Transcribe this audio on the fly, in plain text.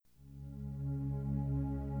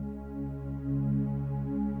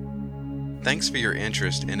Thanks for your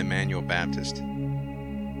interest in Emmanuel Baptist.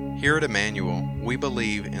 Here at Emmanuel, we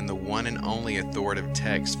believe in the one and only authoritative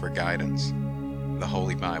text for guidance, the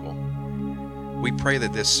Holy Bible. We pray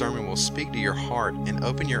that this sermon will speak to your heart and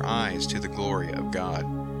open your eyes to the glory of God.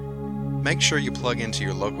 Make sure you plug into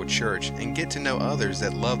your local church and get to know others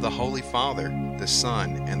that love the Holy Father, the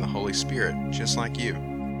Son, and the Holy Spirit, just like you.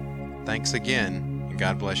 Thanks again, and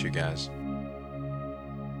God bless you guys.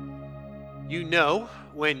 You know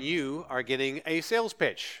when you are getting a sales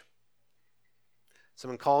pitch.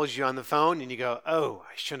 Someone calls you on the phone and you go, oh,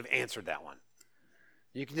 I shouldn't have answered that one.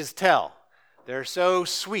 You can just tell. They're so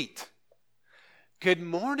sweet. Good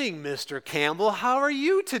morning, Mr. Campbell. How are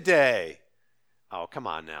you today? Oh, come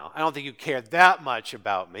on now. I don't think you care that much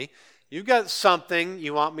about me. You've got something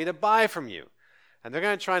you want me to buy from you. And they're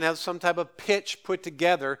going to try and have some type of pitch put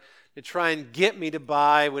together to try and get me to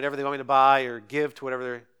buy whatever they want me to buy or give to whatever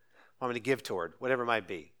they want me to give toward, whatever it might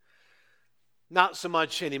be. Not so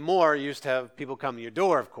much anymore. You used to have people come to your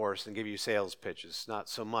door, of course, and give you sales pitches. Not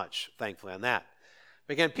so much, thankfully, on that.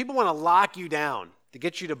 But again, people want to lock you down to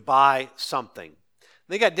get you to buy something.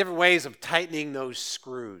 They got different ways of tightening those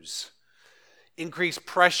screws. Increase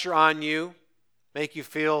pressure on you, make you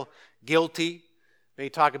feel guilty. Maybe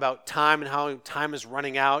talk about time and how time is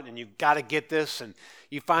running out and you've got to get this, and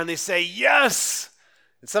you finally say yes.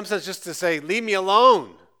 In some sense, just to say, leave me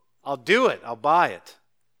alone. I'll do it. I'll buy it.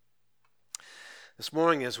 This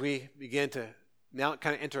morning, as we begin to now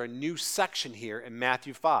kind of enter a new section here in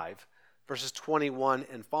Matthew 5, verses 21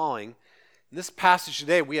 and following, in this passage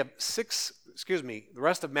today, we have the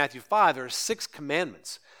rest of Matthew 5, there are 6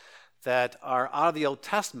 commandments that are out of the Old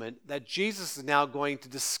Testament that Jesus is now going to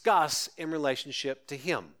discuss in relationship to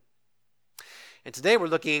him. And today we're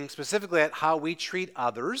looking specifically at how we treat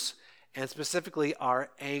others and specifically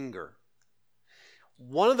our anger.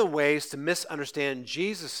 One of the ways to misunderstand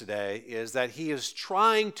Jesus today is that he is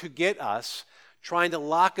trying to get us, trying to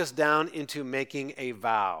lock us down into making a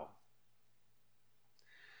vow.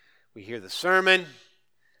 We hear the sermon,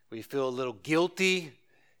 we feel a little guilty.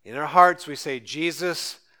 In our hearts we say,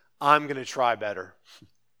 Jesus, I'm going to try better.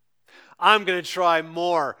 I'm going to try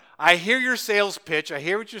more. I hear your sales pitch, I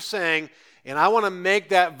hear what you're saying, and I want to make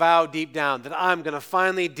that vow deep down that I'm going to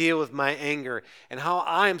finally deal with my anger and how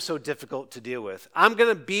I am so difficult to deal with. I'm going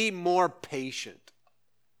to be more patient.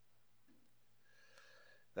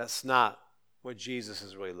 That's not what Jesus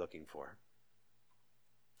is really looking for.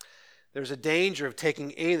 There's a danger of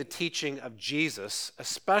taking any of the teaching of Jesus,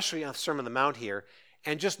 especially on the Sermon on the Mount here,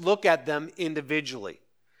 and just look at them individually.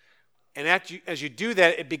 And as you do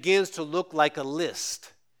that, it begins to look like a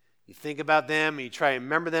list. You think about them and you try and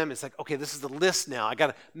remember them. It's like, okay, this is the list now. I got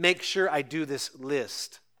to make sure I do this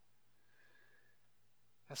list.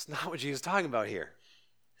 That's not what Jesus is talking about here.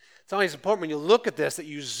 It's always important when you look at this that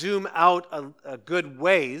you zoom out a good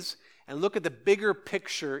ways and look at the bigger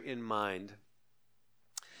picture in mind.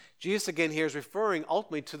 Jesus again here is referring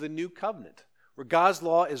ultimately to the new covenant, where God's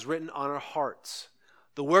law is written on our hearts.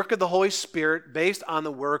 The work of the Holy Spirit based on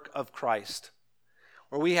the work of Christ,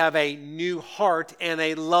 where we have a new heart and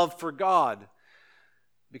a love for God.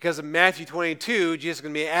 Because in Matthew 22, Jesus is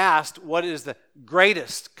going to be asked, what is the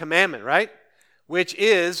greatest commandment, right? Which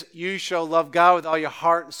is, you shall love God with all your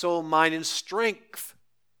heart and soul, mind, and strength.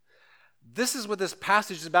 This is what this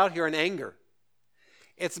passage is about here in anger.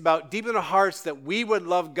 It's about deep in our hearts that we would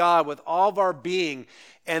love God with all of our being,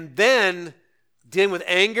 and then dealing with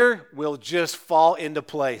anger will just fall into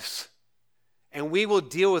place. And we will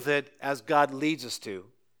deal with it as God leads us to.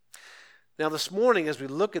 Now this morning, as we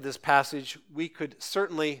look at this passage, we could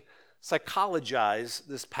certainly psychologize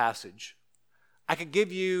this passage. I could give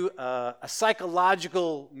you a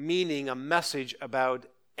psychological meaning, a message about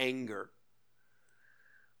anger.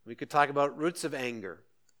 We could talk about roots of anger,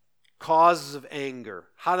 causes of anger,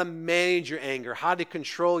 how to manage your anger, how to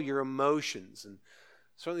control your emotions. And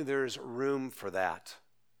certainly there's room for that.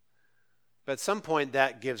 But at some point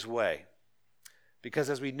that gives way.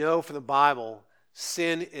 Because as we know from the Bible,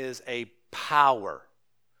 sin is a power.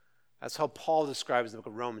 That's how Paul describes the book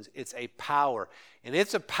of Romans. It's a power. And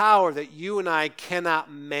it's a power that you and I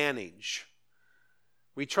cannot manage.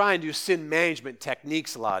 We try and do sin management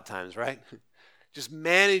techniques a lot of times, right? Just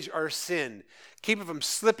manage our sin. Keep it from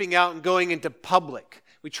slipping out and going into public.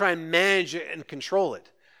 We try and manage it and control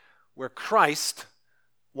it. Where Christ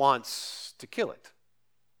wants to kill it.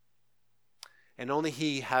 And only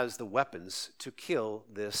he has the weapons to kill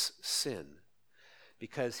this sin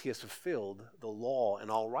because he has fulfilled the law and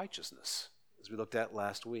all righteousness, as we looked at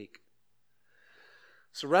last week.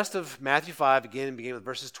 So the rest of Matthew 5, again, beginning with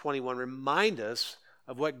verses 21, remind us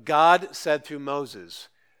of what God said through Moses.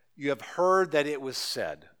 You have heard that it was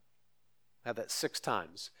said. Have that 6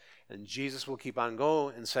 times. And Jesus will keep on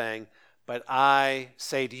going and saying, but I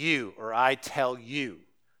say to you, or I tell you.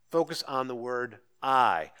 Focus on the word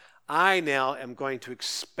I. I now am going to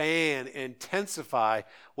expand and intensify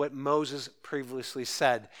what Moses previously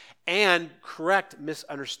said and correct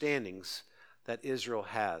misunderstandings that Israel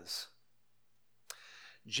has.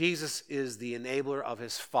 Jesus is the enabler of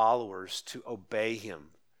his followers to obey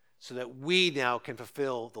him so that we now can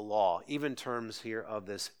fulfill the law, even in terms here of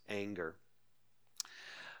this anger.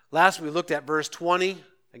 Last, we looked at verse 20.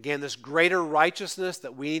 Again, this greater righteousness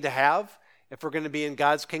that we need to have if we're going to be in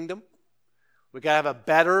God's kingdom. We've got to have a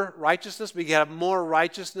better righteousness. We've got to have more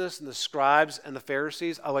righteousness than the scribes and the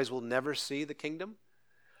Pharisees. Otherwise, we'll never see the kingdom.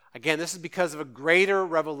 Again, this is because of a greater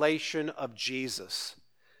revelation of Jesus.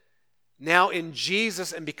 Now in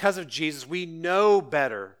Jesus and because of Jesus, we know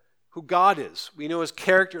better who God is. We know his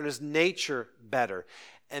character and his nature better.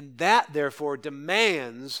 And that, therefore,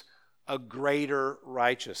 demands a greater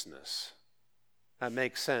righteousness. That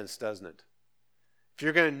makes sense, doesn't it? If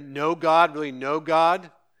you're going to know God, really know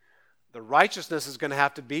God, the righteousness is going to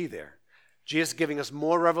have to be there. Jesus is giving us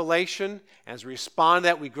more revelation. As we respond to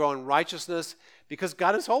that, we grow in righteousness because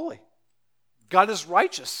God is holy. God is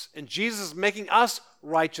righteous, and Jesus is making us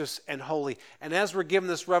righteous and holy. And as we're given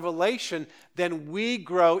this revelation, then we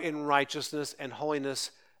grow in righteousness and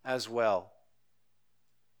holiness as well.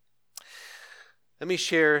 Let me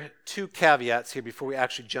share 2 caveats here before we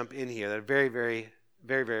actually jump in here that are very, very,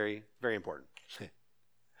 very, very, very important.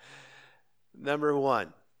 Number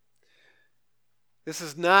 1, this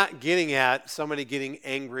is not getting at somebody getting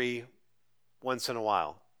angry once in a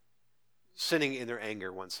while, sinning in their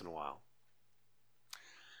anger once in a while.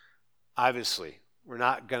 Obviously, we're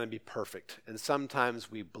not going to be perfect, and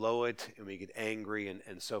sometimes we blow it and we get angry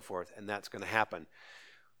and so forth, and that's going to happen.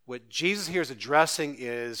 What Jesus here is addressing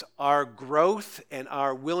is our growth and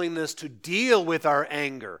our willingness to deal with our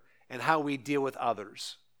anger and how we deal with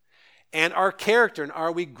others, and our character, and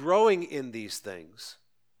are we growing in these things?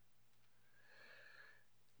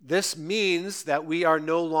 This means that we are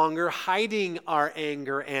no longer hiding our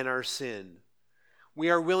anger and our sin. We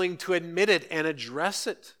are willing to admit it and address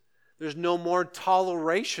it. There's no more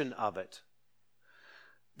toleration of it.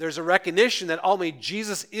 There's a recognition that ultimately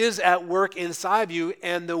Jesus is at work inside of you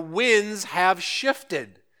and the winds have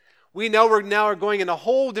shifted. We know we're now going in a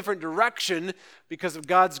whole different direction because of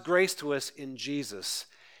God's grace to us in Jesus.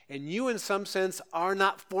 And you, in some sense, are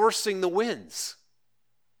not forcing the winds.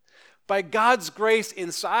 By God's grace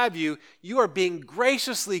inside of you, you are being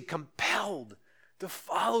graciously compelled to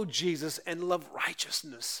follow Jesus and love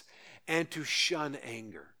righteousness and to shun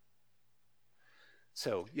anger.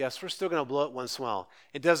 So, yes, we're still going to blow it once in a while.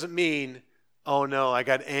 It doesn't mean, oh no, I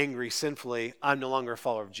got angry sinfully, I'm no longer a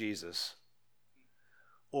follower of Jesus.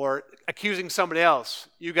 Or accusing somebody else,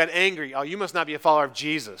 you got angry, oh, you must not be a follower of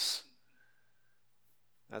Jesus.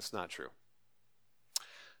 That's not true.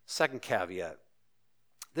 Second caveat.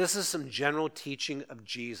 This is some general teaching of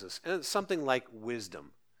Jesus, and it's something like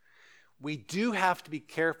wisdom. We do have to be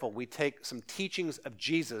careful. We take some teachings of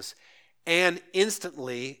Jesus and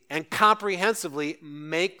instantly and comprehensively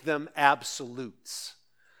make them absolutes.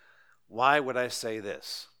 Why would I say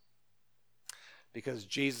this? Because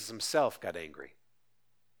Jesus himself got angry.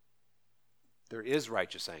 There is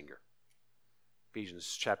righteous anger.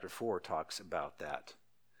 Ephesians chapter 4 talks about that.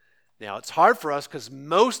 Now, it's hard for us because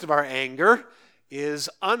most of our anger is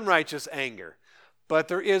unrighteous anger. But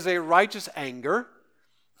there is a righteous anger,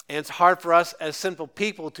 and it's hard for us as sinful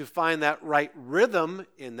people to find that right rhythm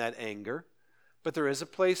in that anger, but there is a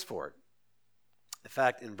place for it. In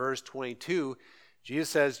fact, in verse 22, Jesus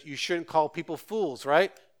says you shouldn't call people fools,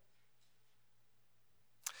 right?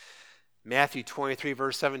 Matthew 23,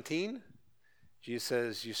 verse 17, Jesus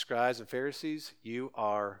says, you scribes and Pharisees, you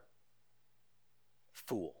are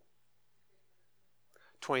fool.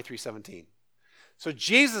 23:17. So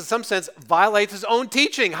Jesus, in some sense, violates his own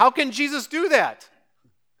teaching. How can Jesus do that?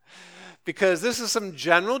 Because this is some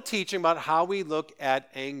general teaching about how we look at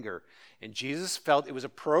anger. And Jesus felt it was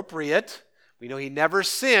appropriate, we know he never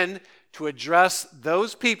sinned, to address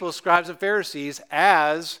those people, scribes and Pharisees,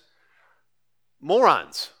 as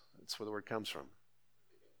morons. That's where the word comes from.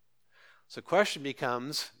 So the question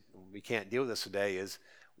becomes, we can't deal with this today, is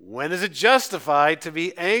when is it justified to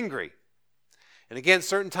be angry? And again,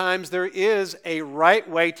 certain times there is a right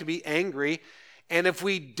way to be angry. And if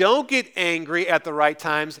we don't get angry at the right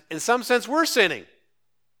times, in some sense, we're sinning.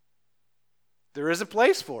 There is a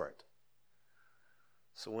place for it.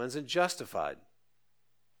 So when's it justified?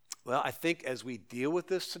 Well, I think as we deal with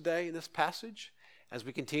this today in this passage, as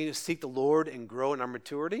we continue to seek the Lord and grow in our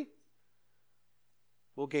maturity,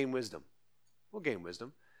 we'll gain wisdom. We'll gain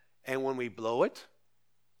wisdom. And when we blow it,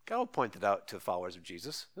 God will point it out to the followers of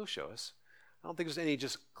Jesus. He'll show us. I don't think there's any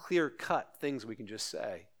just clear-cut things we can just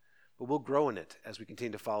say, but we'll grow in it as we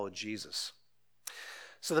continue to follow Jesus.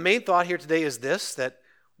 So the main thought here today is this, that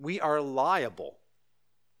we are liable.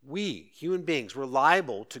 We, human beings, we're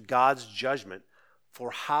liable to God's judgment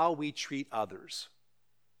for how we treat others.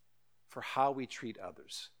 For how we treat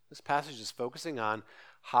others. This passage is focusing on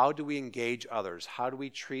how do we engage others? How do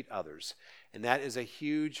we treat others? And that is a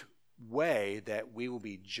huge way that we will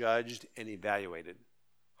be judged and evaluated.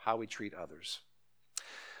 How we treat others.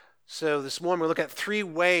 So this morning we'll look at 3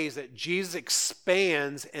 ways that Jesus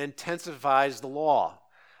expands and intensifies the law.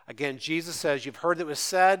 Again, Jesus says, you've heard that it was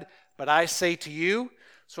said, but I say to you.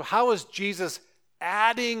 So how is Jesus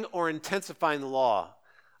adding or intensifying the law?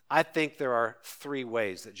 I think there are 3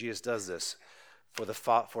 ways that Jesus does this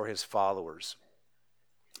for his followers.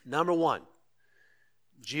 Number 1,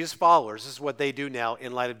 Jesus' followers, this is what they do now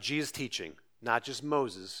in light of Jesus' teaching, not just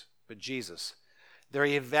Moses, but Jesus. They're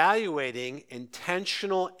evaluating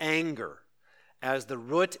intentional anger as the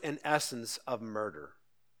root and essence of murder.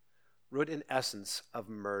 Root and essence of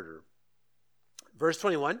murder. Verse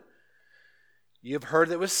 21, you have heard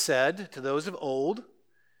that it was said to those of old,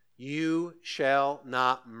 you shall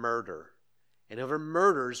not murder, and whoever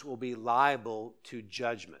murders will be liable to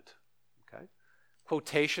judgment. Okay?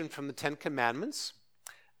 Quotation from the 10 Commandments,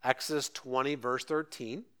 Exodus 20, verse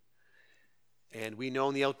 13. And we know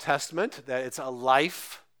in the Old Testament that it's a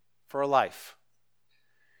life for a life.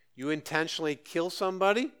 You intentionally kill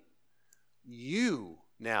somebody, you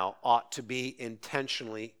now ought to be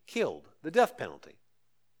intentionally killed. The death penalty.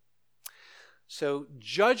 So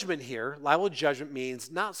judgment here, liable judgment, means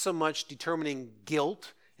not so much determining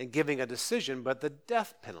guilt and giving a decision, but the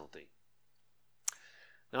death penalty.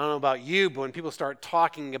 Now, I don't know about you, but when people start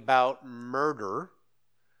talking about murder,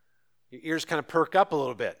 your ears kind of perk up a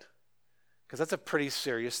little bit, because that's a pretty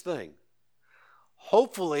serious thing.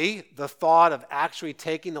 Hopefully, the thought of actually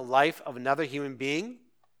taking the life of another human being,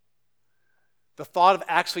 the thought of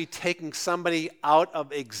actually taking somebody out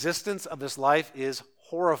of existence of this life is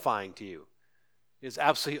horrifying to you. It is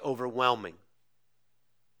absolutely overwhelming.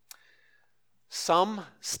 Some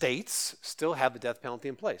states still have the death penalty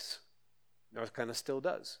in place. North Carolina still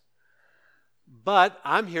does. But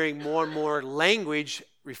I'm hearing more and more language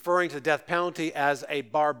referring to the death penalty as a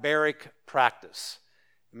barbaric practice.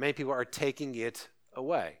 Many people are taking it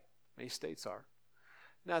away. Many states are.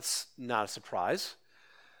 That's not a surprise,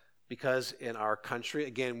 because in our country,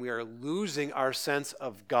 again, we are losing our sense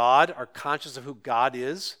of God, our consciousness of who God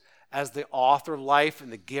is as the author of life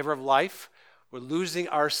and the giver of life. We're losing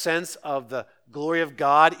our sense of the glory of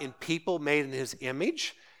God in people made in his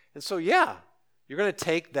image. And so, yeah, you're going to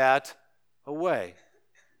take that away.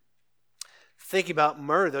 Thinking about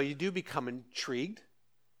murder, though, you do become intrigued.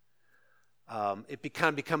 It kind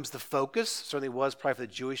of becomes the focus, certainly was probably for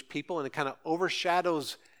the Jewish people, and it kind of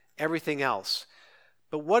overshadows everything else.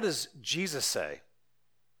 But what does Jesus say?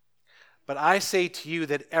 But I say to you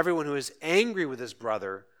that everyone who is angry with his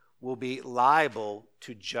brother will be liable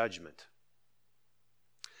to judgment.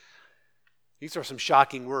 These are some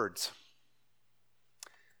shocking words.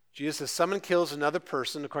 Jesus says, someone kills another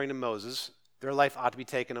person, according to Moses, their life ought to be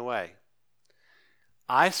taken away.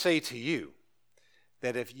 I say to you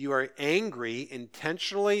that if you are angry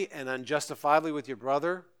intentionally and unjustifiably with your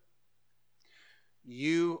brother,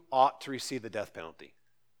 you ought to receive the death penalty.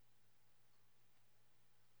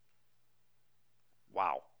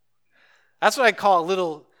 Wow. That's what I call a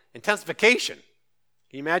little intensification.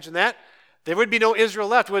 Can you imagine that? There would be no Israel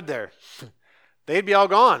left, would there? They'd be all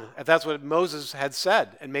gone if that's what Moses had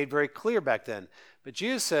said and made very clear back then. But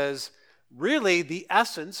Jesus says, really, the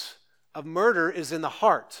essence of murder is in the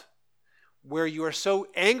heart, where you are so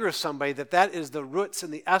angry with somebody that that is the roots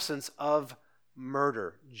and the essence of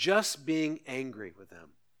murder, just being angry with them.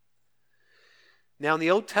 Now, in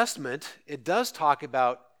the Old Testament, it does talk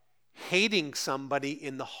about hating somebody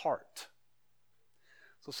in the heart.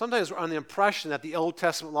 So sometimes we're under the impression that the Old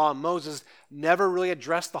Testament law of Moses never really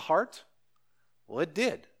addressed the heart. Well, it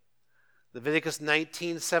did. Leviticus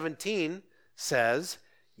 19:17 says,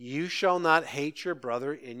 you shall not hate your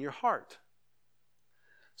brother in your heart.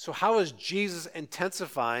 So how is Jesus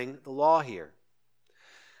intensifying the law here?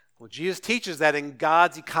 Well, Jesus teaches that in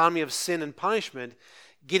God's economy of sin and punishment,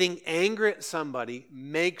 getting angry at somebody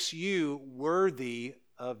makes you worthy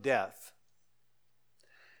of death.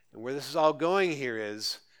 And where this is all going here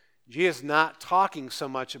is, Jesus is not talking so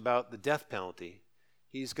much about the death penalty.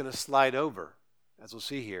 He's going to slide over, as we'll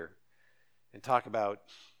see here, and talk about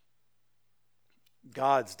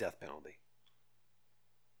God's death penalty.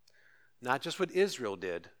 Not just what Israel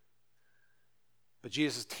did, But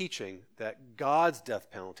Jesus is teaching that God's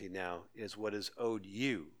death penalty now is what is owed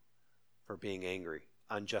you for being angry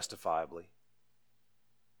unjustifiably.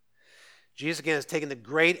 Jesus again has taken the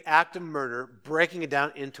great act of murder, breaking it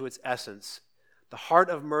down into its essence. The heart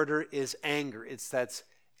of murder is anger. That's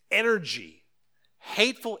energy,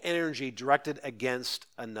 hateful energy directed against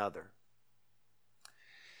another.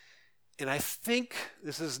 And I think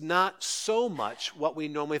this is not so much what we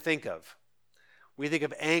normally think of. We think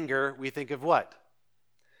of anger, we think of what?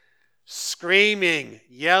 Screaming,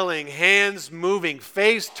 yelling, hands moving,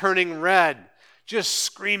 face turning red, just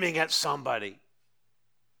screaming at somebody.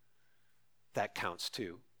 That counts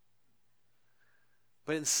too.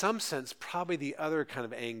 But in some sense, probably the other kind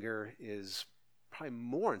of anger is probably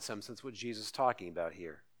more in some sense what Jesus is talking about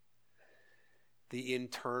here. The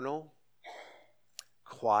internal,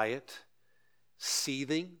 quiet,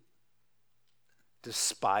 seething,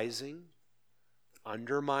 despising,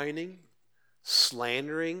 undermining,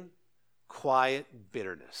 slandering, quiet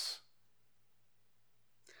bitterness.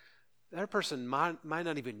 That person might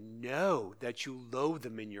not even know that you loathe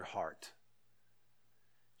them in your heart.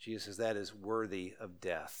 Jesus says that is worthy of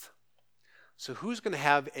death. So who's going to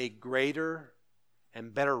have a greater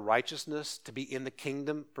and better righteousness to be in the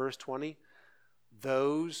kingdom? Verse 20.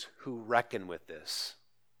 Those who reckon with this.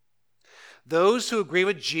 Those who agree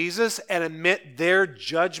with Jesus and admit their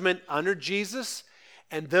judgment under Jesus,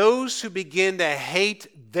 and those who begin to hate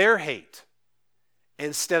their hate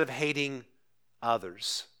instead of hating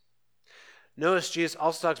others. Notice Jesus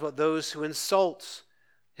also talks about those who insult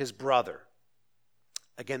his brother.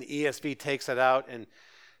 Again, the ESV takes that out, and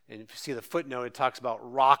if you see the footnote, it talks about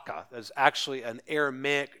raka. There's actually an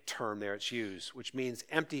Aramaic term there it's used, which means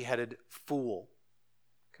empty-headed fool.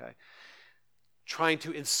 Okay? Trying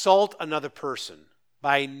to insult another person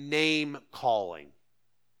by name calling.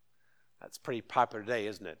 That's pretty popular today,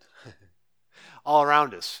 isn't it? All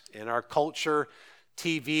around us, in our culture,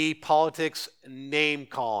 TV, politics, name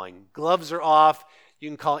calling. Gloves are off. You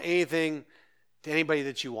can call anything to anybody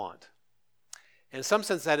that you want. In some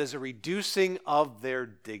sense, that is a reducing of their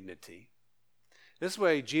dignity. This is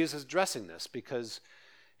why Jesus is addressing this, because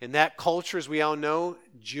in that culture, as we all know,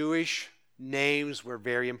 Jewish names were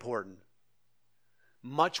very important.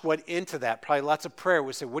 Much went into that. Probably lots of prayer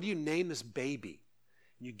would say, what do you name this baby?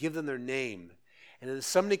 And you give them their name. And then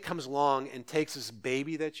somebody comes along and takes this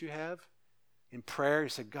baby that you have in prayer. You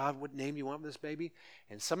say, God, what name do you want for this baby?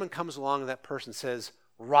 And someone comes along and that person says,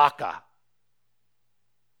 Raka.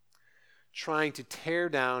 Trying to tear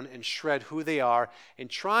down and shred who they are, and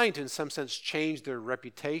trying to, in some sense, change their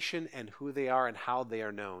reputation and who they are and how they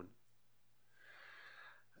are known.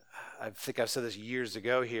 I think I've said this years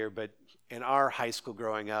ago here, but in our high school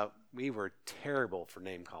growing up, we were terrible for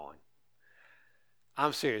name calling.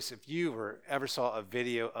 I'm serious. If you ever saw a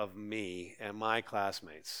video of me and my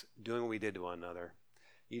classmates doing what we did to one another,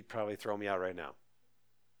 you'd probably throw me out right now.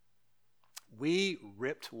 We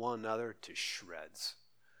ripped one another to shreds.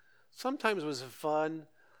 Sometimes it was fun.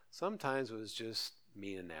 Sometimes it was just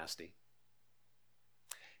mean and nasty.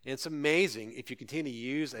 And it's amazing if you continue to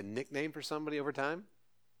use a nickname for somebody over time,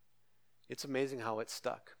 it's amazing how it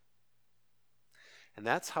stuck. And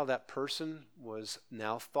that's how that person was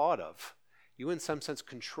now thought of. You, in some sense,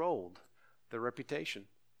 controlled their reputation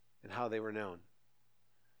and how they were known.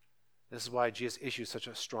 This is why Jesus issues such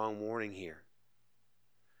a strong warning here.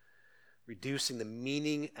 Reducing the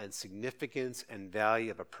meaning and significance and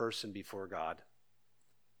value of a person before God.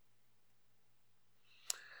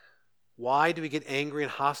 Why do we get angry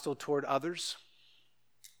and hostile toward others?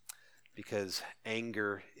 Because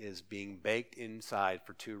anger is being baked inside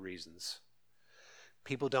for two reasons.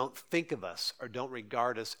 People don't think of us or don't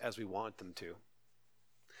regard us as we want them to.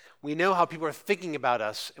 We know how people are thinking about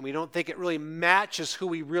us, and we don't think it really matches who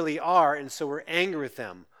we really are, and so we're angry with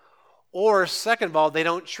them. Or, second of all, they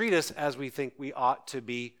don't treat us as we think we ought to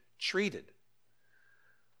be treated.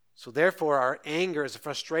 So therefore, our anger is a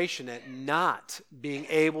frustration at not being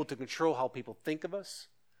able to control how people think of us,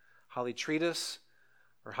 how they treat us,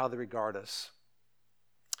 or how they regard us.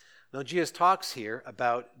 Now, Jesus talks here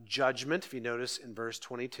about judgment, if you notice in verse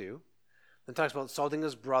 22. Then talks about insulting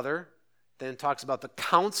his brother. Then talks about the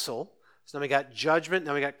counsel. So now we got judgment,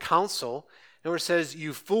 now we got counsel. And where it says,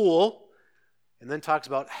 you fool, and then talks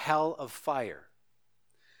about hell of fire.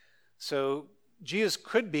 So Jesus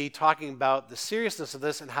could be talking about the seriousness of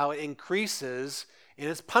this and how it increases in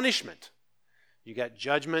its punishment. You got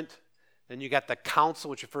judgment, then you got the council,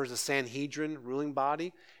 which refers to Sanhedrin, ruling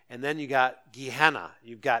body, and then you got Gehenna,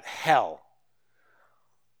 you've got hell.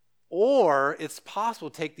 Or it's possible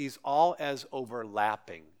to take these all as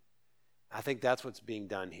overlapping. I think that's what's being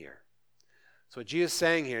done here. So what Jesus is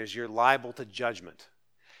saying here is you're liable to judgment.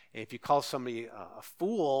 And if you call somebody a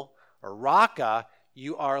fool or raka,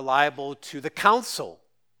 you are liable to the council.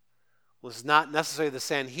 Well, it's not necessarily the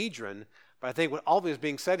Sanhedrin, but I think what all is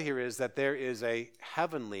being said here is that there is a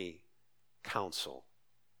heavenly council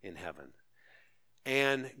in heaven.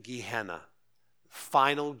 And Gehenna,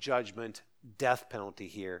 final judgment, death penalty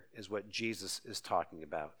here is what Jesus is talking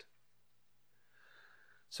about.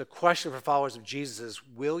 So question for followers of Jesus is,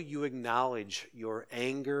 will you acknowledge your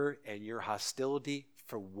anger and your hostility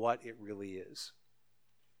for what it really is?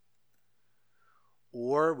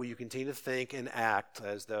 Or will you continue to think and act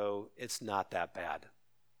as though it's not that bad?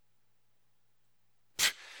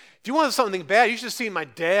 If you wanted something bad, you should have seen my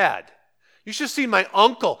dad. You should have seen my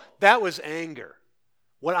uncle. That was anger.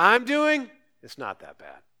 What I'm doing, it's not that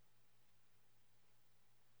bad.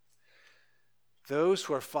 Those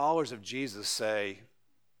who are followers of Jesus say,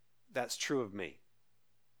 that's true of me.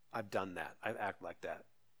 I've done that. I act like that.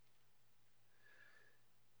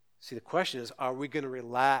 See, the question is, are we going to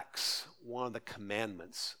relax one of the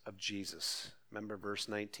commandments of Jesus? Remember verse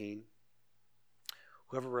 19?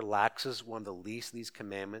 Whoever relaxes one of the least of these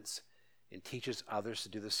commandments and teaches others to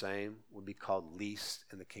do the same will be called least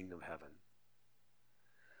in the kingdom of heaven.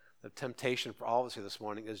 The temptation for all of us here this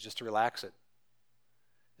morning is just to relax it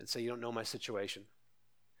and say, you don't know my situation.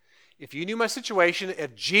 If you knew my situation,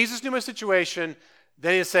 if Jesus knew my situation,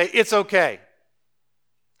 then he'd say, it's okay.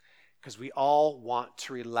 Because we all want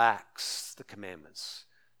to relax the commandments.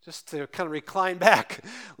 Just to kind of recline back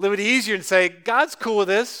a little bit easier and say, God's cool with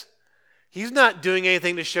this. He's not doing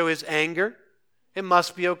anything to show his anger. It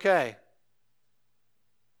must be okay.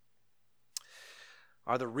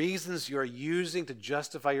 Are the reasons you're using to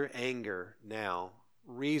justify your anger now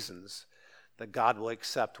reasons that God will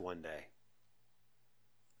accept one day?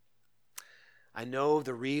 I know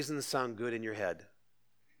the reasons sound good in your head.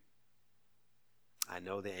 I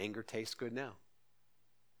know the anger tastes good now.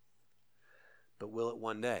 But will it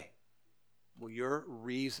one day? Will your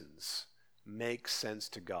reasons make sense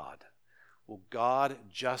to God? Will God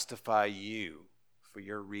justify you for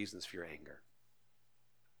your reasons for your anger?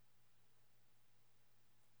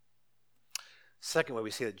 Second way,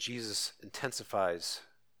 we see that Jesus intensifies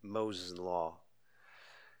Moses and the law.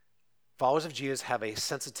 Followers of Jesus have a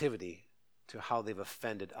sensitivity to how they've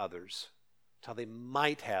offended others, to how they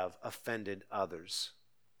might have offended others.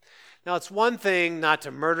 Now, it's one thing not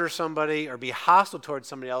to murder somebody or be hostile towards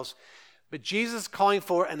somebody else, but Jesus is calling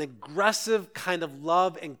for an aggressive kind of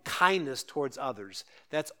love and kindness towards others.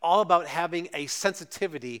 That's all about having a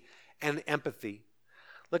sensitivity and empathy.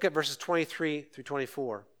 Look at verses 23 through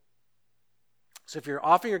 24. So if you're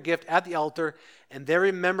offering your gift at the altar and there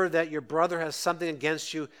remember that your brother has something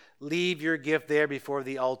against you, leave your gift there before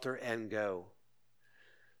the altar and go.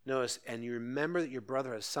 Notice, and you remember that your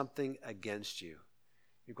brother has something against you.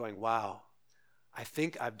 You're going, wow, I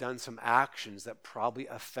think I've done some actions that probably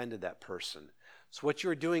offended that person. So what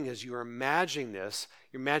you're doing is you're imagining this.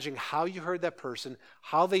 You're imagining how you heard that person,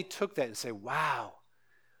 how they took that and say, wow,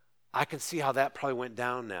 I can see how that probably went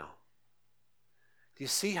down now. Do you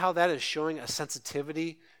see how that is showing a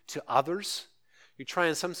sensitivity to others? You try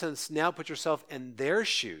in some sense now put yourself in their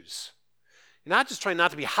shoes. You're not just trying not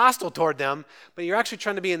to be hostile toward them, but you're actually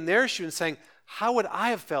trying to be in their shoes and saying, how would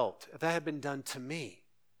I have felt if that had been done to me?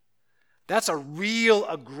 That's a real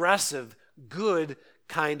aggressive, good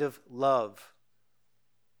kind of love.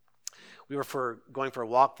 We were going for a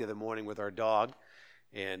walk the other morning with our dog,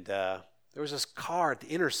 and there was this car at the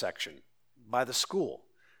intersection by the school.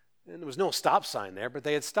 And there was no stop sign there, but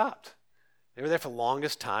they had stopped. They were there for the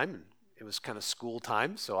longest time. And it was kind of school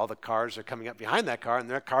time, so all the cars are coming up behind that car, and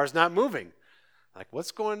their car's not moving. Like,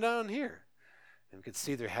 what's going on here? And we could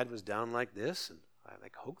see their head was down like this, and I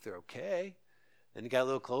hope they're okay. Then you got a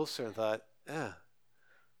little closer and thought,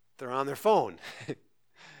 they're on their phone.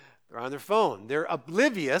 They're on their phone. They're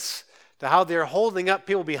oblivious to how they're holding up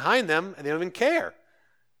people behind them, and they don't even care.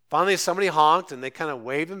 Finally, somebody honked, and they kind of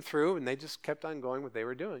waved them through, and they just kept on going what they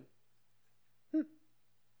were doing.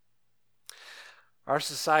 Our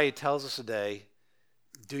society tells us today,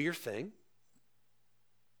 do your thing.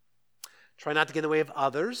 Try not to get in the way of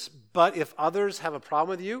others, but if others have a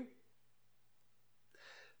problem with you,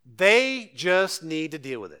 they just need to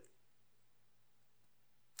deal with it.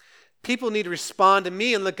 People need to respond to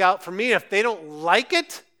me and look out for me. If they don't like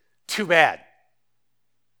it, too bad.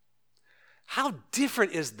 How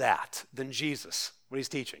different is that than Jesus, what he's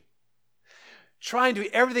teaching? Trying to do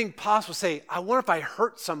everything possible, say, I wonder if I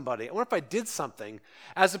hurt somebody. I wonder if I did something,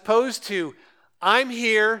 as opposed to, I'm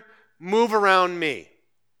here, move around me.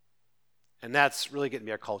 And that's really getting to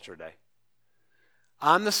be our culture today.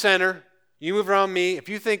 I'm the center, You move around me. If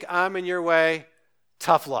you think I'm in your way,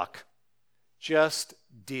 tough luck. Just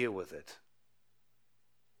deal with it.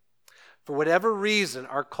 For whatever reason,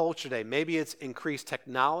 our culture today, maybe it's increased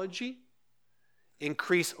technology,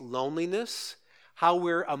 increased loneliness, how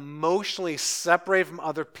we're emotionally separated from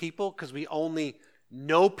other people because we only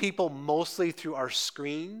know people mostly through our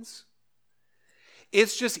screens.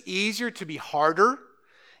 It's just easier to be harder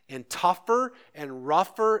and tougher and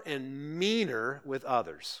rougher and meaner with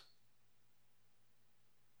others.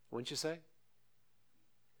 Wouldn't you say?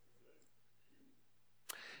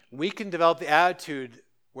 We can develop the attitude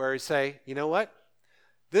where we say, you know what?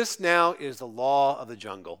 This now is the law of the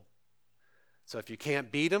jungle. So if you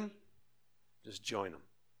can't beat them, just join them.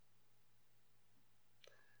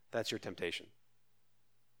 That's your temptation.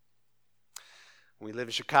 When we live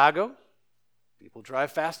in Chicago, people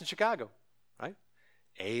drive fast in Chicago, right?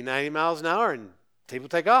 80, 90 miles an hour, and people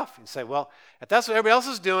take off. You say, well, if that's what everybody else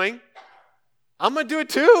is doing, I'm going to do it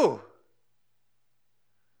too.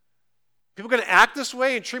 People are going to act this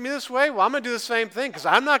way and treat me this way? Well, I'm going to do the same thing because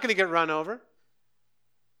I'm not going to get run over.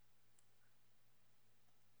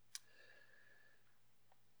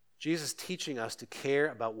 Jesus is teaching us to care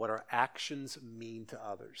about what our actions mean to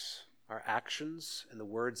others. Our actions and the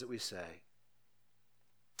words that we say.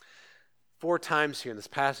 4 times here in this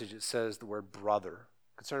passage it says the word brother.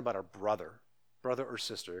 Concerned about our brother or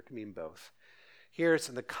sister. It can mean both. Here it's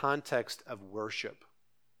in the context of worship.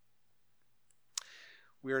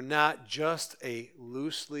 We are not just a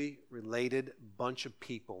loosely related bunch of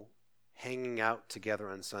people hanging out together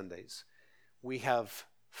on Sundays. We have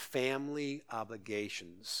family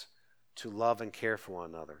obligations to love and care for one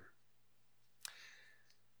another.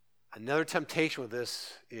 Another temptation with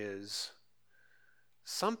this is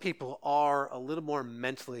some people are a little more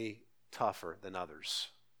mentally tougher than others.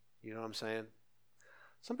 You know what I'm saying?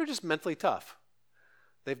 Some people are just mentally tough.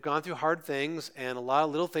 They've gone through hard things, and a lot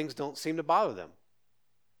of little things don't seem to bother them.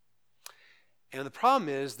 And the problem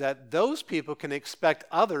is that those people can expect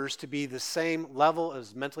others to be the same level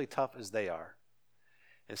as mentally tough as they are.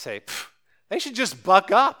 And say, they should just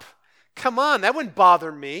buck up. Come on, that wouldn't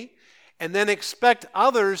bother me. And then expect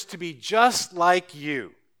others to be just like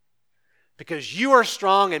you. Because you are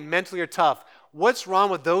strong and mentally are tough. What's wrong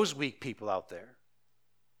with those weak people out there?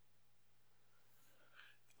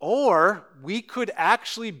 Or we could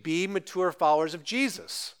actually be mature followers of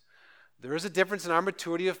Jesus. There is a difference in our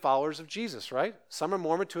maturity of followers of Jesus, right? Some are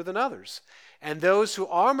more mature than others. And those who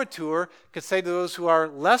are mature could say to those who are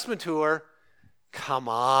less mature, come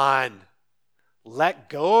on, let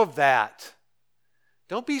go of that.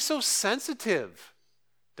 Don't be so sensitive.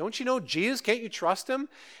 Don't you know Jesus? Can't you trust him?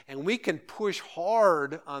 And we can push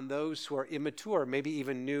hard on those who are immature, maybe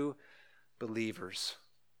even new believers.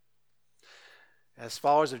 As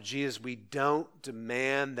followers of Jesus, we don't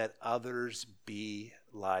demand that others be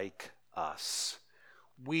like us.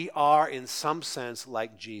 We are, in some sense,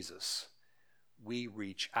 like Jesus. We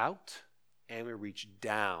reach out and we reach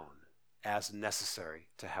down as necessary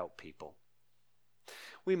to help people.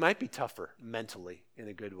 We might be tougher mentally in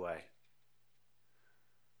a good way.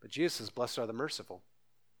 But Jesus says, blessed are the merciful.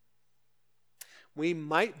 We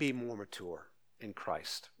might be more mature in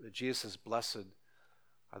Christ. But Jesus says, blessed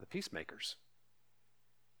are the peacemakers.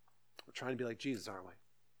 We're trying to be like Jesus, aren't we?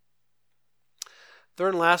 Third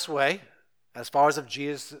and last way, as far as of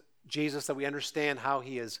Jesus that we understand how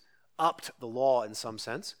he has upped the law in some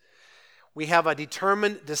sense, we have a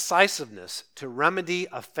determined decisiveness to remedy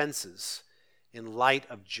offenses in light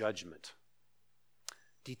of judgment.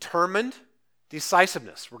 Determined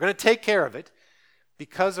decisiveness. We're going to take care of it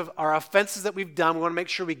because of our offenses that we've done. We want to make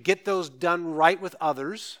sure we get those done right with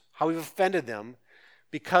others, how we've offended them,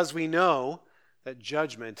 because we know that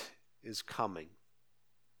judgment is coming.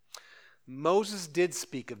 Moses did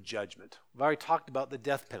speak of judgment. We've already talked about the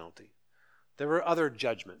death penalty. There were other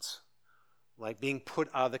judgments, like being put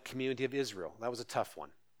out of the community of Israel. That was a tough one,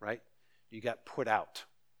 right? You got put out.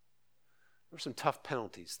 There were some tough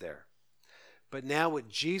penalties there. But now with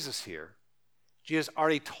Jesus here, Jesus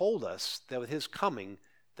already told us that with his coming,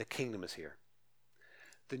 the kingdom is here.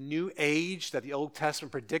 The new age that the Old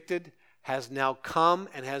Testament predicted has now come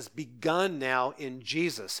and has begun now in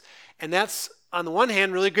Jesus. And that's, on the one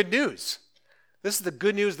hand, really good news. This is the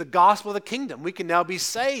good news, the gospel of the kingdom. We can now be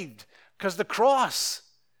saved because of the cross.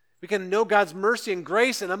 We can know God's mercy and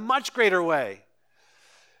grace in a much greater way.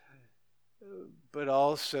 But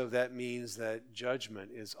also that means that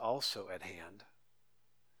judgment is also at hand.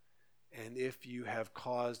 And if you have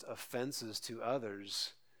caused offenses to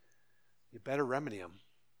others, you better remedy them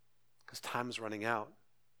because time is running out.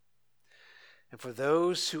 And for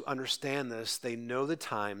those who understand this, they know the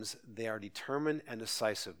times, they are determined and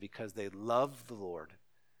decisive because they love the Lord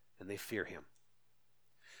and they fear him.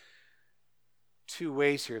 Two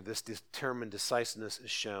ways here this determined decisiveness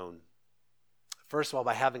is shown. First of all,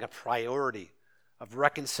 by having a priority of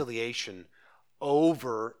reconciliation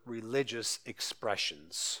over religious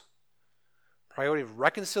expressions. Priority of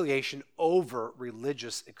reconciliation over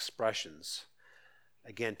religious expressions.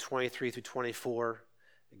 Again, 23 through 24.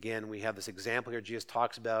 Again, we have this example here Jesus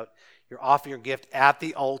talks about. You're offering your gift at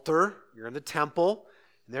the altar. You're in the temple.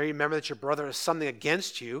 And there you remember that your brother has something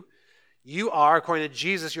against you. You are, according to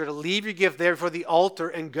Jesus, you're to leave your gift there before the altar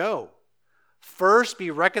and go. First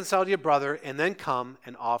be reconciled to your brother and then come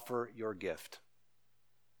and offer your gift.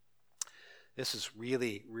 This is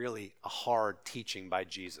really, really a hard teaching by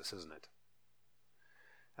Jesus, isn't it?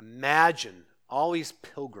 Imagine all these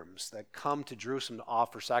pilgrims that come to Jerusalem to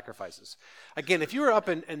offer sacrifices. Again, if you were up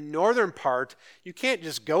in northern part, you can't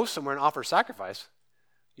just go somewhere and offer sacrifice.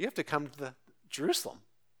 You have to come to Jerusalem,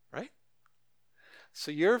 right?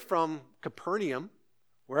 So you're from Capernaum,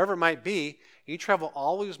 wherever it might be, and you travel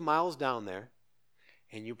all those miles down there,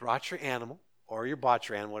 and you brought your animal, or you bought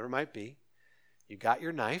your animal, whatever it might be. You got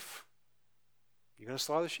your knife. You're going to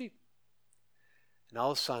slaughter the sheep. And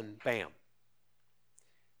all of a sudden, bam,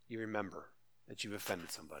 you remember that you've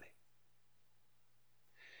offended somebody.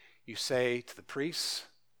 You say to the priests,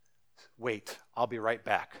 wait, I'll be right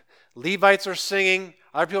back. Levites are singing,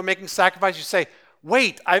 other people are making sacrifice. You say,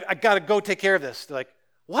 wait, I got to go take care of this. They're like,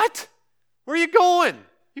 what? Where are you going?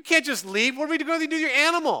 You can't just leave. What are we going to do with your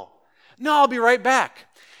animal? No, I'll be right back.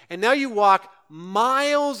 And now you walk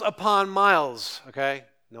miles upon miles, okay?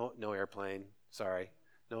 No airplane, sorry.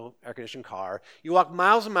 No air-conditioned car. You walk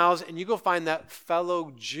miles and miles, and you go find that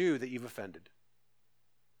fellow Jew that you've offended.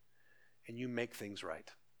 And you make things right.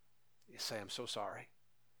 You say, I'm so sorry.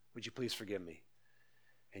 Would you please forgive me?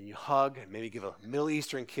 And you hug and maybe give a Middle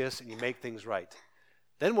Eastern kiss, and you make things right.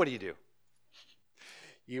 Then what do?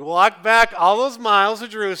 You walk back all those miles to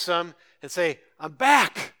Jerusalem and say, I'm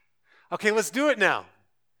back. Okay, let's do it now.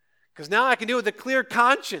 Because now I can do it with a clear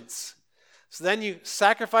conscience. So then you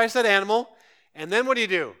sacrifice that animal, and then what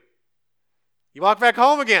do? You walk back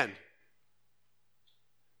home again.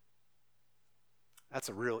 That's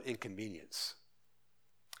a real inconvenience.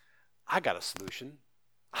 I got a solution.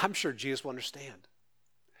 I'm sure Jesus will understand.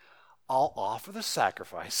 I'll offer the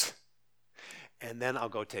sacrifice, and then I'll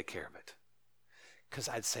go take care of it. Because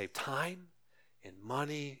I'd save time and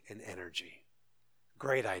money and energy.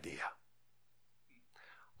 Great idea.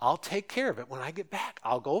 I'll take care of it when I get back.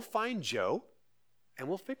 I'll go find Joe, and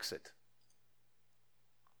we'll fix it.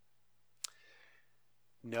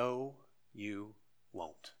 No, you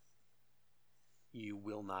won't. You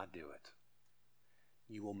will not do it.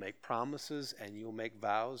 You will make promises, and you will make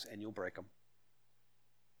vows, and you'll break them.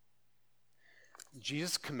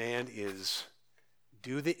 Jesus' command is,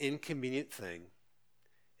 do the inconvenient thing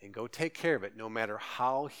and go take care of it, no matter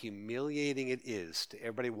how humiliating it is to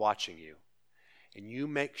everybody watching you. And you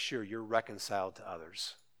make sure you're reconciled to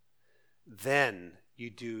others. Then you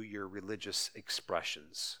do your religious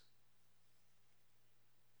expressions.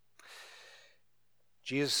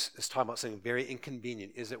 Jesus is talking about something very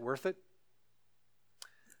inconvenient. Is it worth it?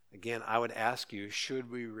 Again, I would ask you,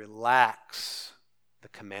 should we relax the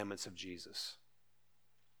commandments of Jesus?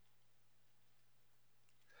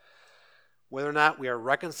 Whether or not we are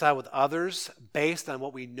reconciled with others based on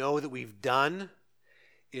what we know that we've done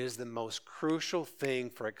is the most crucial thing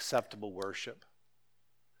for acceptable worship.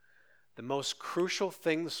 The most crucial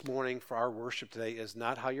thing this morning for our worship today is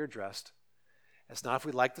not how you're dressed. It's not if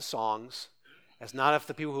we like the songs. It's not if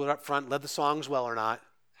the people who are up front led the songs well or not.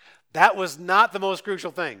 That was not the most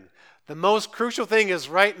crucial thing. The most crucial thing is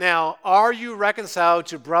right now, are you reconciled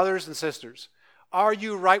to brothers and sisters? Are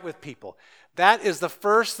you right with people? That is the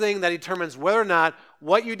first thing that determines whether or not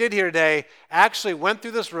what you did here today actually went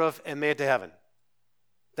through this roof and made it to heaven.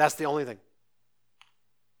 That's the only thing.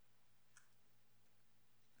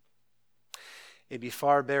 It'd be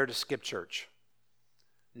far better to skip church,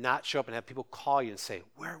 not show up and have people call you and say,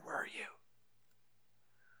 where were you?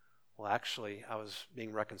 Well, actually, I was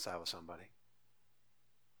being reconciled with somebody.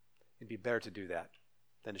 It'd be better to do that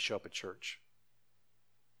than to show up at church.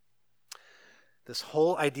 This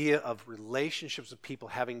whole idea of relationships with people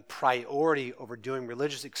having priority over doing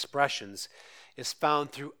religious expressions is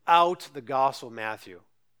found throughout the Gospel of Matthew.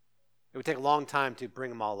 It would take a long time to bring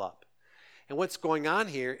them all up. And what's going on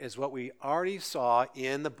here is what we already saw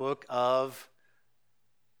in the book of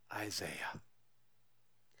Isaiah.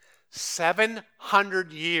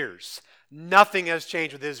 700 years, nothing has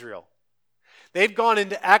changed with Israel. They've gone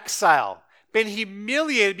into exile. been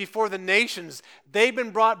humiliated before the nations. They've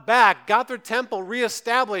been brought back, got their temple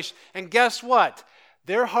reestablished, and guess what?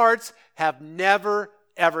 Their hearts have never,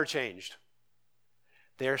 ever changed.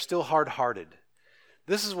 They are still hard-hearted.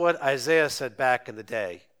 This is what Isaiah said back in the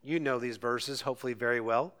day. You know these verses, hopefully very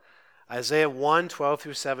well. Isaiah 1, 12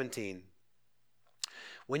 through 17.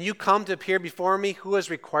 When you come to appear before me, who has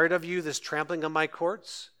required of you this trampling of my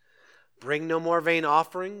courts? Bring no more vain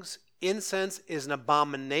offerings. Incense is an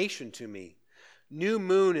abomination to me. New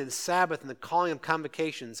moon and Sabbath and the calling of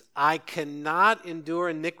convocations. I cannot endure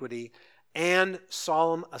iniquity and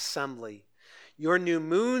solemn assembly. Your new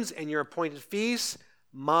moons and your appointed feasts,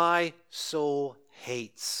 my soul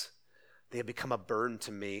hates. They have become a burden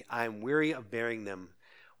to me. I am weary of bearing them.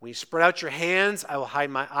 When you spread out your hands, I will hide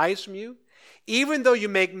my eyes from you. Even though you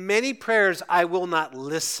make many prayers, I will not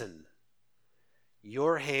listen.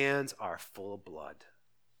 Your hands are full of blood.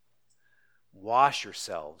 Wash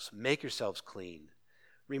yourselves, make yourselves clean.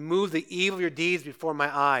 Remove the evil of your deeds before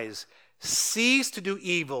my eyes. Cease to do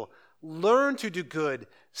evil. Learn to do good.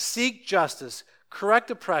 Seek justice.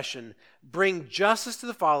 Correct oppression. Bring justice to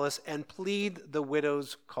the fatherless and plead the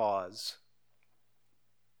widow's cause.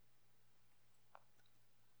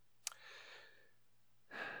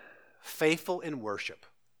 Faithful in worship.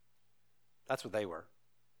 That's what they were.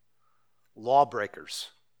 Lawbreakers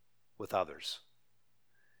with others.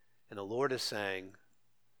 And the Lord is saying,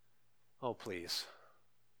 oh, please,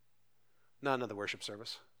 not another worship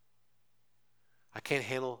service. I can't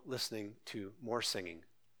handle listening to more singing.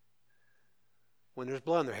 When there's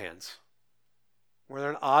blood on their hands, when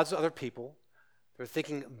they're at odds with other people, they're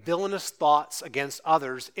thinking villainous thoughts against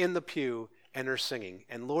others in the pew, and they're singing.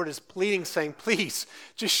 And Lord is pleading, saying, please,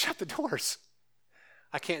 just shut the doors.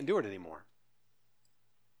 I can't do it anymore.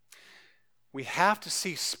 We have to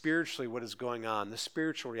see spiritually what is going on. The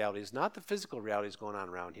spiritual realities, not the physical realities going on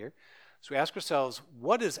around here. So we ask ourselves,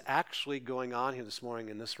 what is actually going on here this morning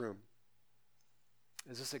in this room?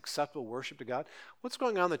 Is this acceptable worship to God? What's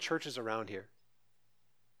going on in the churches around here?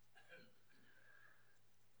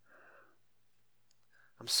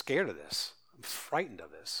 I'm scared of this. I'm frightened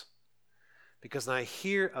of this. Because when I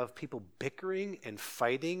hear of people bickering and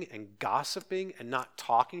fighting and gossiping and not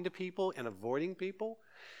talking to people and avoiding people,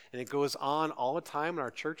 and it goes on all the time in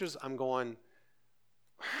our churches, I'm going,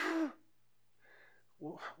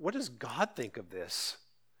 what does God think of this?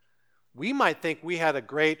 We might think we had a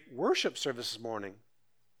great worship service this morning.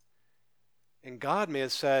 And God may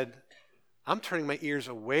have said, I'm turning my ears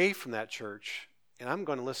away from that church, and I'm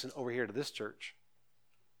going to listen over here to this church.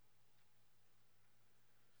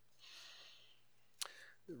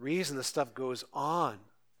 The reason this stuff goes on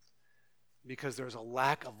because there's a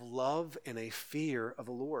lack of love and a fear of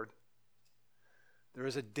the Lord. There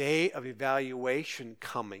is a day of evaluation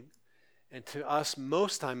coming, and to us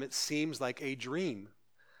most time it seems like a dream.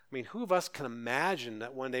 I mean, who of us can imagine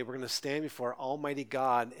that one day we're going to stand before Almighty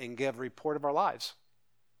God and give a report of our lives?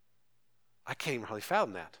 I can't even hardly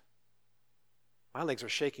fathom that. My legs are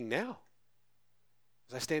shaking now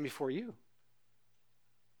as I stand before you.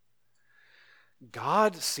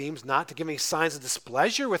 God seems not to give any signs of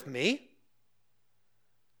displeasure with me.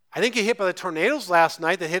 I didn't get hit by the tornadoes last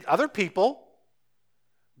night that hit other people.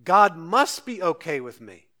 God must be okay with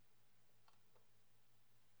me.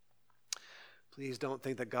 Please don't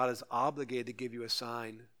think that God is obligated to give you a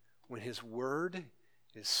sign when His word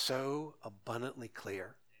is so abundantly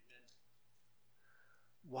clear.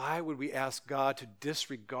 Why would we ask God to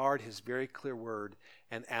disregard His very clear word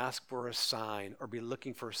and ask for a sign or be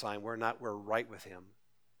looking for a sign where we're right with Him?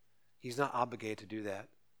 He's not obligated to do that.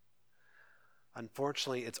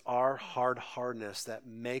 Unfortunately, it's our hard-heartedness that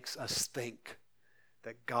makes us think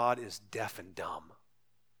that God is deaf and dumb.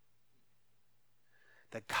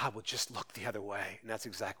 That God will just look the other way, and that's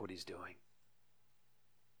exactly what He's doing.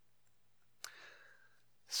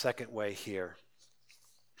 Second way here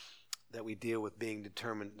that we deal with being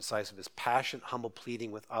determined and decisive is passionate, humble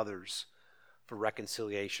pleading with others for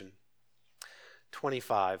reconciliation.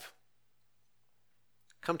 25.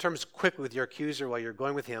 Come to terms quickly with your accuser while you're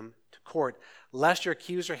going with him to court, lest your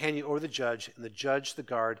accuser hand you over to the judge, and the judge the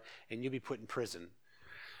guard, and you be put in prison.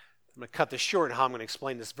 I'm going to cut this short in how I'm going to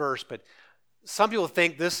explain this verse, but some people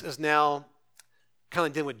think this is now kind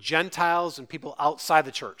of dealing with Gentiles and people outside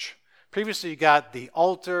the church. Previously, you got the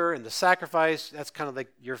altar and the sacrifice. That's kind of like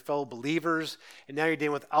your fellow believers. And now you're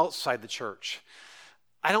dealing with outside the church.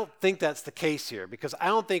 I don't think that's the case here, because I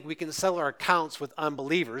don't think we can settle our accounts with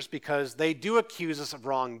unbelievers, because they do accuse us of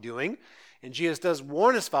wrongdoing. And Jesus does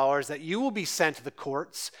warn his followers that you will be sent to the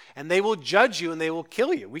courts, and they will judge you, and they will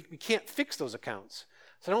kill you. We can't fix those accounts.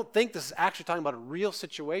 So I don't think this is actually talking about a real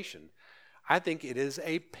situation. I think it is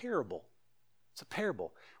a parable. It's a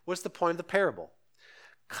parable. What's the point of the parable?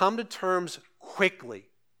 Come to terms quickly.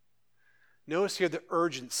 Notice here the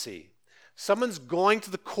urgency. Someone's going to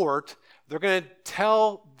the court. They're going to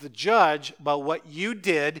tell the judge about what you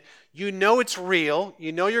did. You know it's real.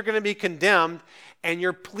 You know you're going to be condemned. And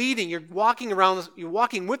you're pleading. You're walking around. You're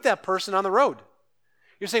walking with that person on the road.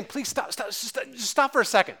 You're saying, please stop, just stop for a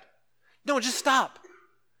second. No, just stop.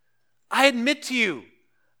 I admit to you,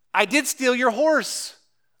 I did steal your horse.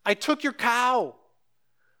 I took your cow.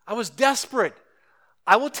 I was desperate.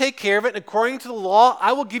 I will take care of it, and according to the law,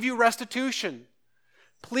 I will give you restitution.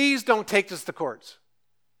 Please don't take this to the courts.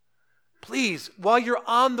 Please, while you're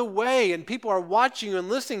on the way and people are watching you and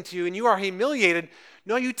listening to you and you are humiliated,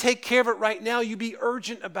 no, you take care of it right now. You be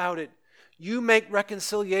urgent about it. You make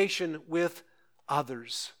reconciliation with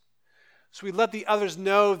others. So we let the others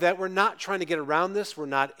know that we're not trying to get around this. We're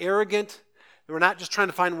not arrogant. We're not just trying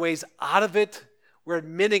to find ways out of it. We're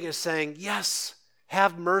admitting and saying, yes,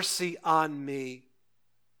 have mercy on me.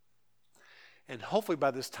 And hopefully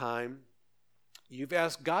by this time, you've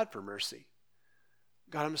asked God for mercy.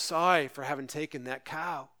 God, I'm sorry for having taken that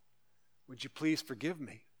cow. Would you please forgive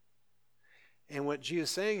me? And what Jesus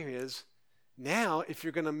is saying here is, now if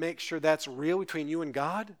you're going to make sure that's real between you and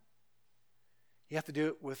God, you have to do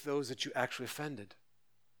it with those that you actually offended.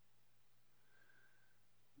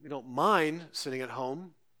 We don't mind sitting at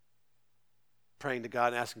home, praying to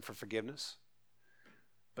God and asking for forgiveness,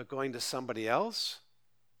 but going to somebody else,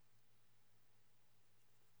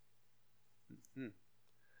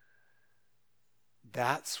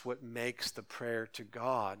 that's what makes the prayer to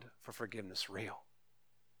God for forgiveness real.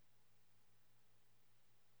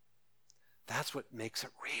 That's what makes it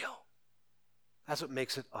real. That's what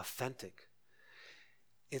makes it authentic.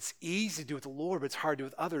 It's easy to do with the Lord, but it's hard to do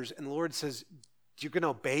with others. And the Lord says, you're going to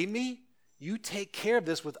obey me? You take care of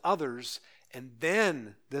this with others, and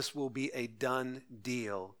then this will be a done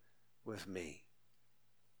deal with me.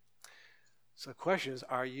 So the question is,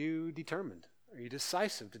 are you determined? Are you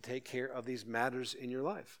decisive to take care of these matters in your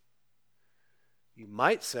life? You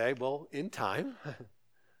might say, well, in time,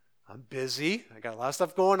 I'm busy, I got a lot of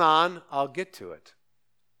stuff going on, I'll get to it.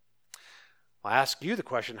 I'll ask you the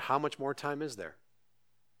question, how much more time is there?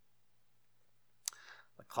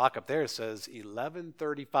 The clock up there says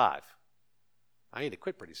 11:35. I need to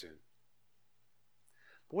quit pretty soon.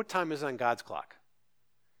 But what time is it on God's clock?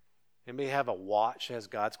 Anybody have a watch that has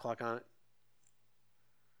God's clock on it?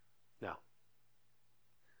 No.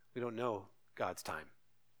 We don't know God's time.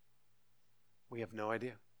 We have no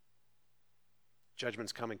idea.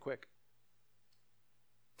 Judgment's coming quick.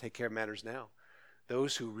 Take care of matters now.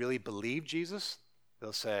 Those who really believe Jesus,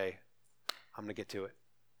 they'll say, I'm going to get to it.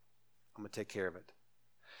 I'm going to take care of it.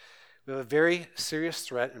 We have a very serious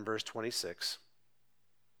threat in verse 26.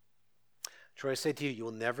 Troy, I say to you, you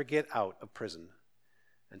will never get out of prison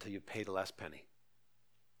until you pay the last penny.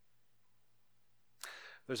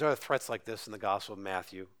 There's other threats like this in the Gospel of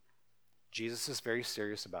Matthew. Jesus is very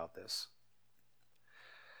serious about this.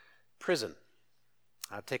 Prison.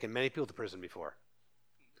 I've taken many people to prison before.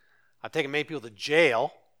 I've taken many people to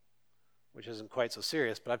jail, which isn't quite so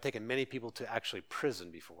serious, but I've taken many people to actually prison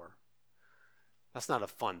before. That's not a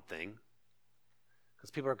fun thing,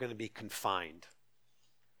 because people are going to be confined,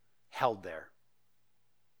 held there.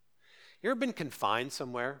 You ever been confined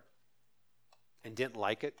somewhere and didn't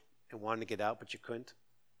like it and wanted to get out, but you couldn't?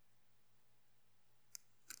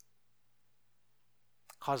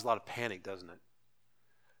 Caused a lot of panic, doesn't it?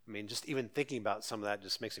 I mean, just even thinking about some of that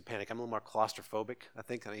just makes me panic. I'm a little more claustrophobic, I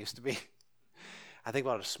think, than I used to be. I think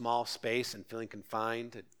about a small space and feeling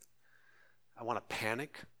confined. I want to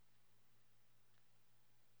panic.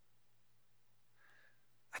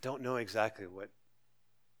 I don't know exactly what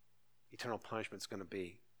eternal punishment is going to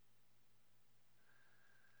be.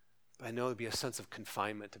 But I know there'll be a sense of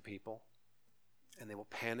confinement to people, and they will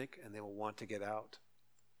panic and they will want to get out.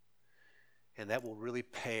 And that will really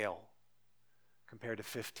pale compared to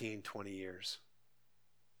 15, 20 years.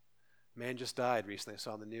 A man just died recently, I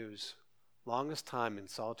saw in the news. Longest time in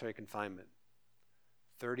solitary confinement,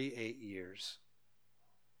 38 years.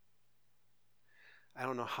 I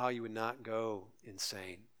don't know how you would not go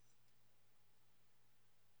insane.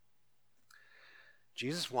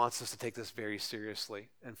 Jesus wants us to take this very seriously.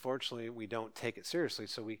 Unfortunately, we don't take it seriously,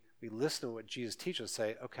 so we listen to what Jesus teaches us,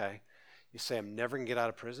 say, okay, you say I'm never going to get out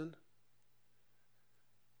of prison?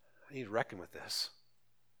 I need to reckon with this.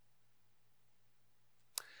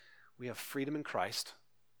 We have freedom in Christ.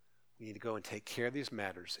 We need to go and take care of these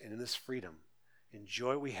matters, and in this freedom,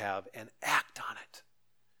 enjoy what we have and act on it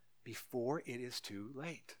before it is too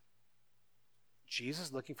late. Jesus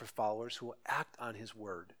is looking for followers who will act on his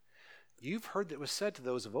word. You've heard that it was said to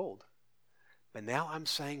those of old, But now I'm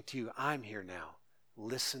saying to you, I'm here now.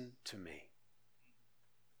 Listen to me.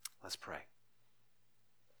 Let's pray.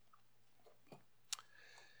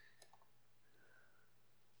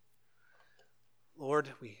 Lord,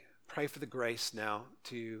 we pray for the grace now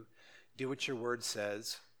to do what your word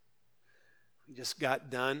says. We just got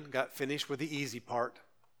finished with the easy part.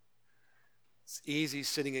 It's easy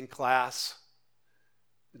sitting in class,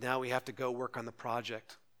 but now we have to go work on the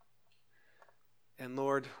project. And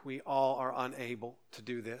Lord, we all are unable to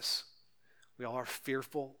do this. We all are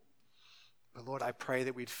fearful. But Lord, I pray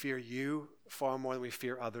that we'd fear you far more than we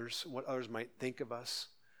fear others, what others might think of us.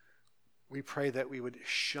 We pray that we would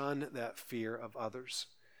shun that fear of others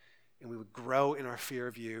and we would grow in our fear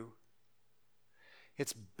of you.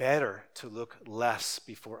 It's better to look less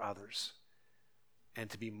before others and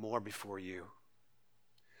to be more before you.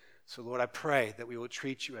 So Lord, I pray that we will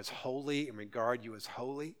treat you as holy and regard you as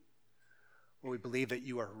holy. Lord, we believe that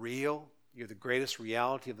you are real. You're the greatest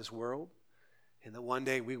reality of this world. And that one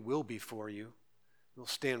day we will be for you. We'll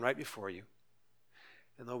stand right before you.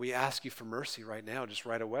 And Lord, we ask you for mercy right now, just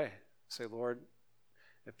right away. Say, Lord,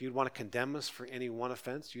 if you'd want to condemn us for any one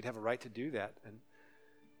offense, you'd have a right to do that. And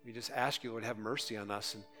we just ask you, Lord, have mercy on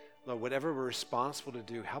us. And Lord, whatever we're responsible to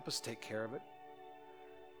do, help us take care of it.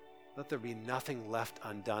 Let there be nothing left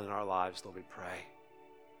undone in our lives, Lord, we pray.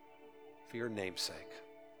 For your name's sake.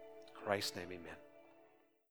 In Christ's name, amen.